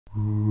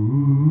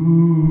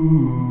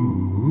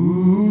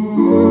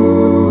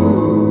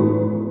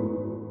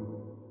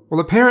Well,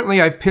 apparently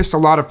I've pissed a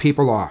lot of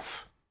people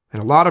off,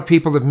 and a lot of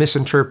people have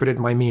misinterpreted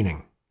my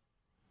meaning.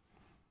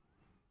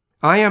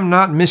 I am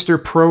not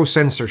Mr.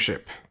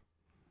 Pro-Censorship.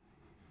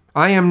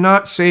 I am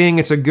not saying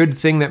it's a good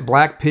thing that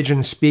Black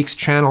Pigeon Speaks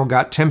channel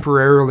got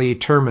temporarily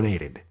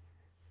terminated.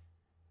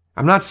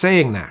 I'm not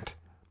saying that.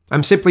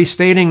 I'm simply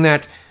stating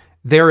that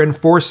they're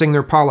enforcing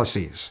their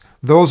policies.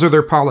 Those are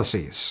their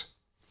policies.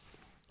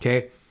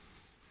 Okay?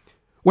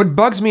 What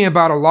bugs me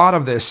about a lot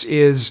of this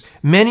is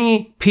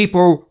many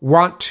people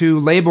want to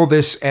label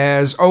this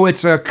as, oh,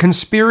 it's a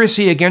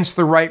conspiracy against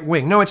the right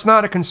wing. No, it's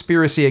not a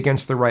conspiracy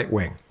against the right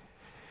wing.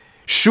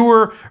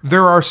 Sure,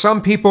 there are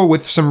some people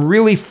with some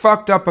really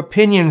fucked up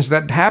opinions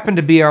that happen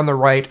to be on the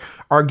right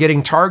are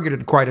getting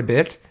targeted quite a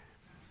bit.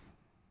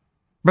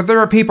 But there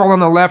are people on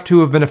the left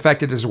who have been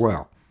affected as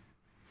well.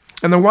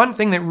 And the one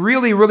thing that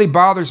really, really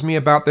bothers me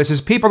about this is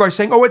people are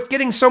saying, oh, it's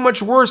getting so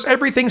much worse.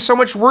 Everything's so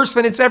much worse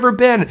than it's ever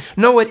been.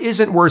 No, it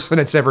isn't worse than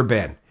it's ever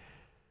been.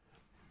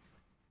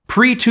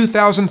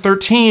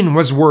 Pre-2013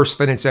 was worse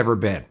than it's ever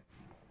been.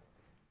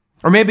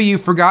 Or maybe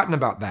you've forgotten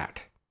about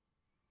that.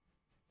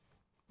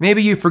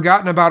 Maybe you've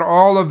forgotten about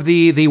all of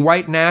the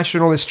white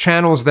nationalist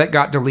channels that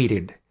got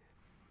deleted.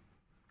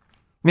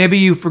 Maybe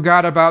you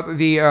forgot about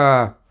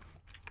the,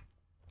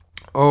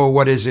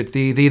 what is it?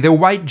 The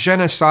white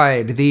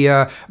genocide,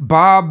 the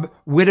Bob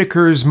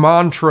Whitaker's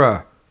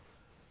mantra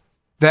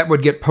that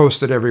would get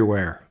posted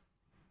everywhere.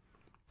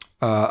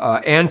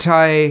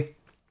 Anti-racist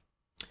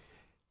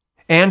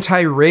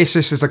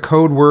is a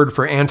code word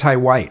for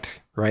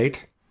anti-white,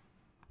 right?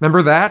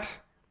 Remember that?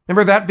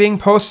 Remember that being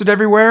posted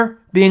everywhere?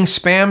 Being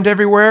spammed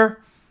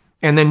everywhere?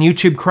 And then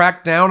YouTube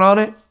cracked down on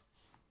it?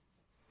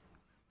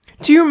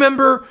 Do you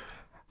remember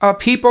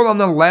people on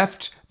the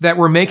left that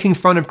were making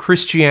fun of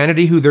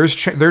Christianity, who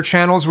their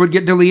channels would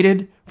get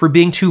deleted for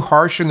being too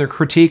harsh in their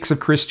critiques of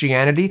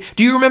Christianity?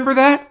 Do you remember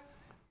that?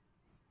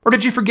 Or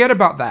did you forget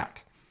about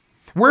that?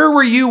 Where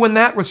were you when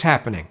that was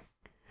happening?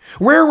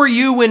 Where were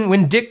you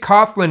when Dick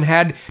Coughlin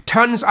had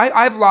tons?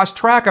 I've lost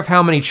track of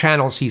how many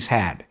channels he's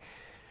had.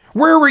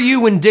 Where were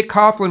you when Dick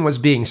Coughlin was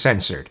being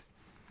censored?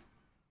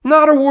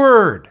 Not a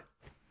word.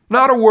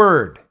 Not a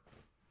word.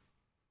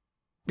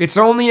 It's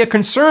only a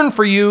concern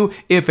for you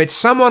if it's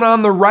someone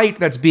on the right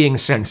that's being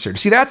censored.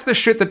 See, that's the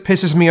shit that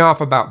pisses me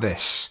off about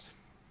this.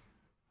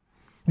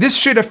 This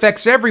shit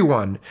affects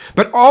everyone,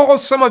 but all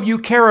some of you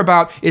care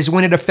about is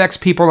when it affects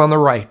people on the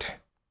right.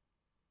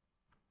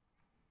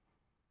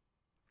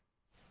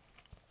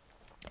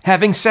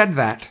 Having said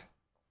that,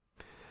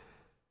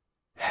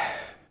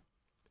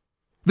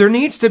 there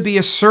needs to be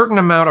a certain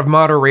amount of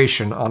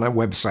moderation on a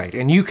website,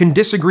 and you can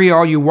disagree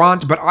all you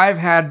want, but I've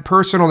had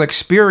personal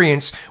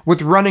experience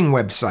with running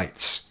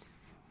websites.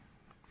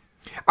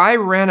 I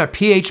ran a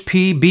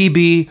PHP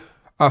BB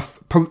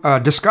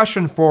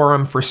discussion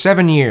forum for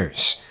 7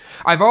 years.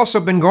 I've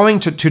also been going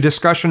to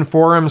discussion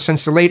forums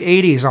since the late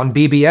 80s on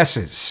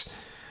BBSs.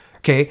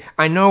 Okay,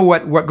 I know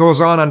what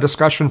goes on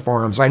discussion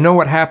forums. I know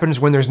what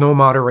happens when there's no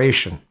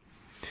moderation.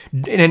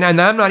 And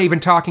I'm not even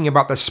talking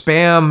about the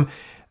spam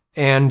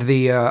and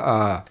the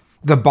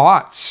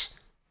bots.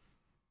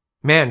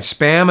 Man,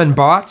 spam and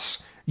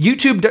bots.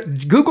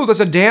 Google does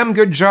a damn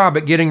good job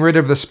at getting rid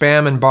of the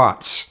spam and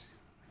bots.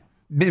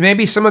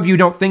 Maybe some of you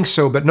don't think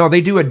so, but no, they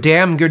do a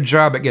damn good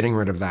job at getting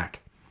rid of that.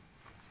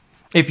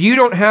 If you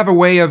don't have a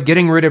way of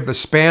getting rid of the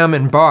spam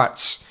and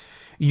bots,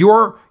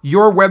 your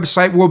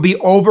website will be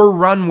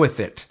overrun with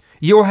it.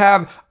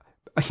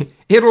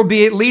 It'll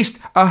be at least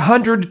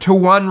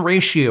 100-to-1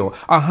 ratio.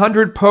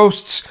 100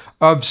 posts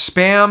of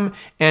spam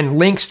and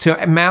links to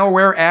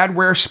malware,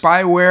 adware,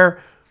 spyware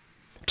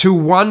to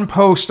one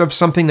post of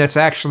something that's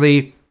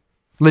actually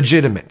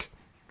legitimate,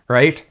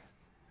 right?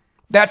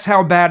 That's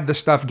how bad the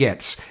stuff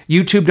gets.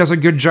 YouTube does a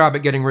good job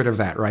at getting rid of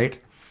that,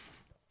 right?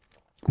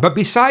 But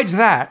besides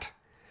that,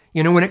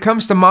 when it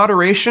comes to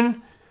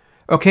moderation,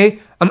 okay,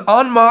 an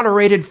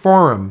unmoderated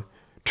forum,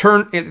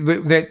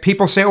 that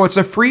people say, oh, it's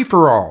a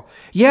free-for-all.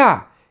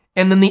 Yeah,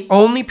 and then the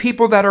only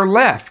people that are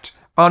left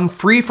on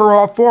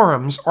free-for-all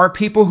forums are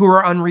people who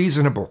are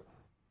unreasonable.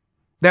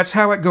 That's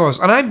how it goes.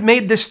 And I've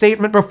made this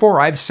statement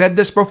before. I've said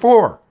this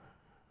before.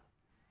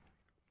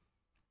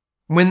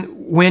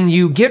 When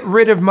you get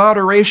rid of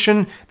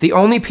moderation, the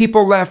only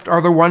people left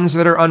are the ones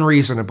that are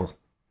unreasonable.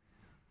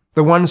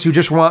 The ones who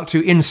just want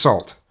to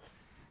insult.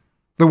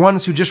 The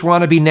ones who just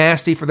want to be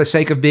nasty for the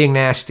sake of being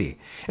nasty.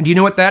 And do you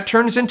know what that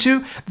turns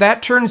into?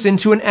 That turns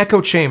into an echo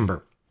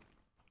chamber.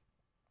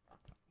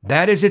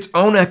 That is its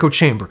own echo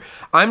chamber.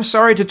 I'm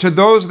sorry to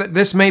those that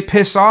this may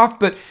piss off,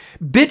 but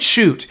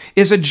BitChute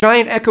is a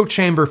giant echo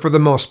chamber for the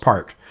most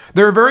part.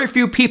 There are very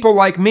few people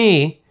like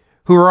me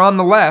who are on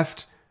the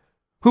left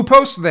who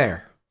post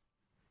there.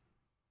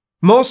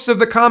 Most of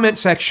the comment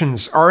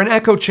sections are an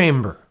echo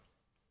chamber.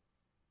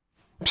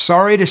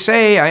 Sorry to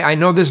say, I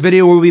know this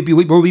video will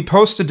be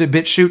posted to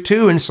BitChute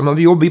too, and some of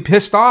you will be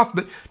pissed off,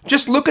 but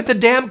just look at the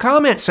damn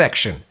comment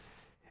section.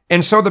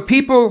 And so the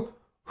people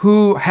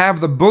who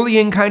have the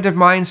bullying kind of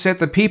mindset,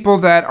 the people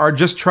that are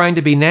just trying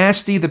to be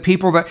nasty, the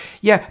people that,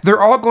 yeah,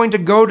 they're all going to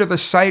go to the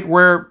site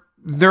where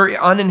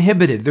they're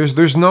uninhibited.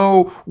 There's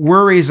no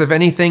worries of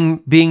anything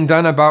being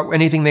done about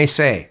anything they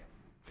say.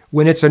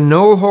 When it's a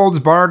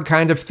no-holds-barred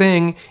kind of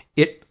thing,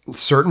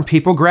 certain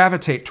people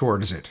gravitate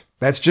towards it.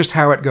 That's just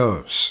how it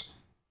goes.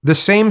 The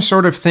same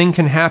sort of thing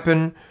can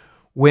happen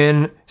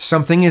when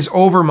something is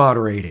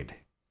over-moderated,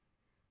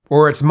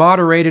 or it's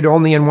moderated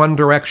only in one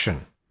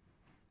direction.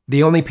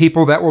 The only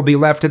people that will be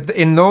left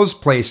in those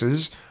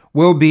places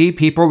will be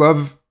people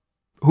of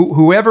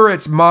whoever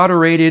it's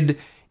moderated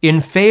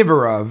in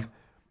favor of.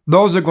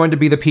 Those are going to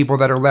be the people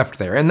that are left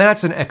there. And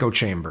that's an echo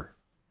chamber.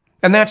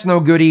 And that's no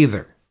good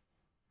either.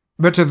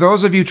 But to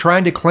those of you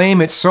trying to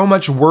claim it's so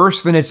much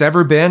worse than it's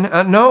ever been,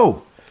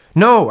 no.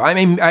 No, I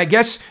mean, I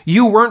guess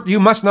you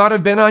must not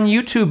have been on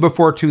YouTube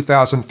before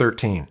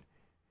 2013.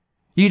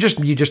 You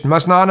just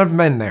must not have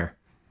been there.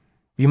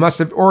 You must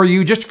have, or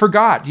you just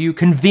forgot. You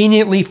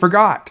conveniently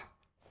forgot.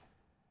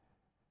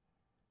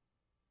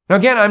 Now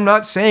again, I'm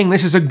not saying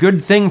this is a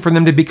good thing for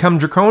them to become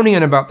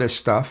draconian about this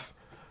stuff,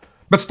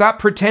 but stop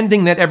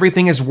pretending that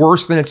everything is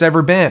worse than it's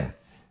ever been.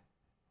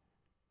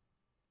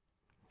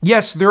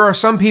 Yes, there are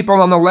some people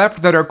on the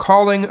left that are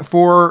calling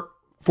for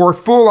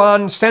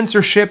full-on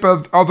censorship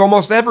of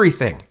almost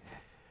everything.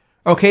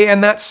 Okay,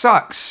 and that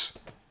sucks.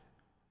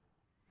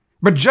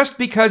 But just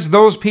because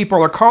those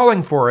people are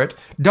calling for it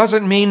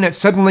doesn't mean that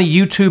suddenly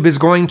YouTube is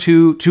going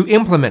to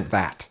implement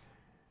that.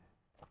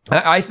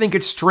 I think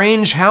it's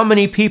strange how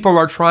many people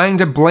are trying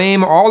to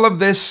blame all of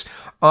this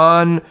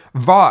on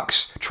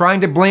Vox,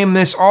 trying to blame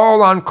this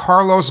all on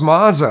Carlos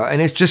Maza,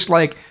 and it's just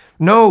like,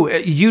 no,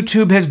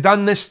 YouTube has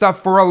done this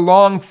stuff for a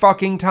long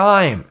fucking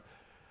time.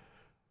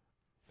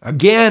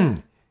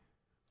 Again,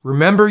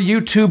 remember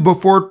YouTube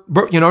before,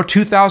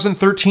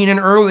 2013 and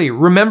early.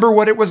 Remember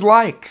what it was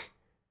like.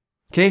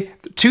 Okay,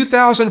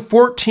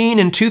 2014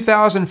 and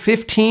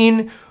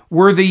 2015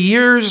 were the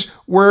years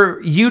where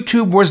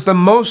YouTube was the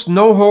most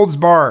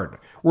no-holds-barred,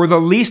 where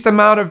the least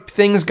amount of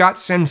things got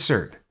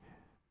censored.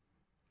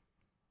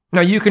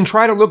 Now, you can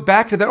try to look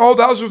back to that, oh,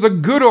 those were the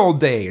good old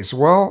days.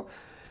 Well,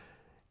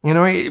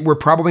 we're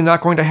probably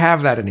not going to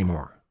have that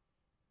anymore.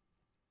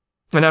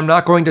 And I'm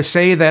not going to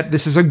say that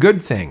this is a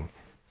good thing,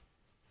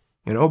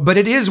 but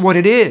it is what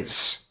it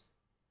is.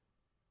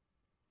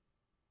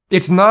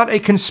 It's not a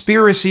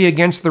conspiracy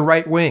against the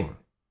right wing.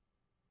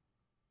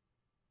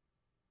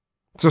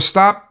 So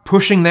stop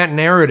pushing that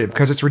narrative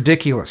because it's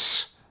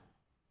ridiculous.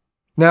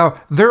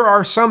 Now, there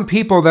are some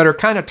people that are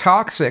kind of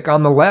toxic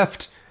on the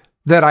left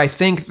that I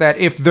think that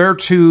if they're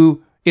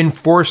to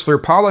enforce their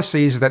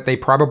policies that they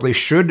probably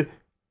should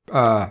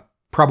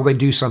probably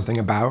do something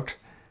about.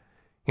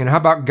 How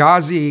about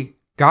Gadzi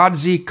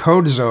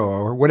Kodzo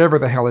or whatever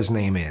the hell his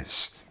name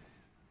is?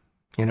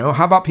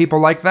 How about people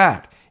like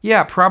that?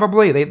 Yeah,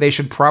 probably. They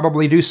should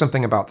probably do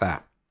something about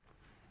that.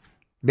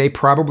 They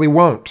probably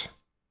won't.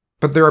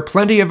 But there are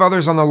plenty of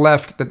others on the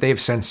left that they've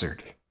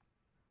censored.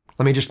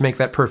 Let me just make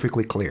that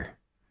perfectly clear.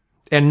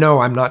 And no,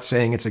 I'm not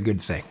saying it's a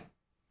good thing.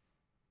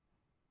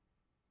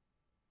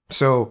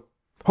 So,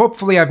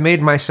 hopefully I've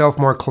made myself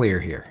more clear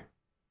here.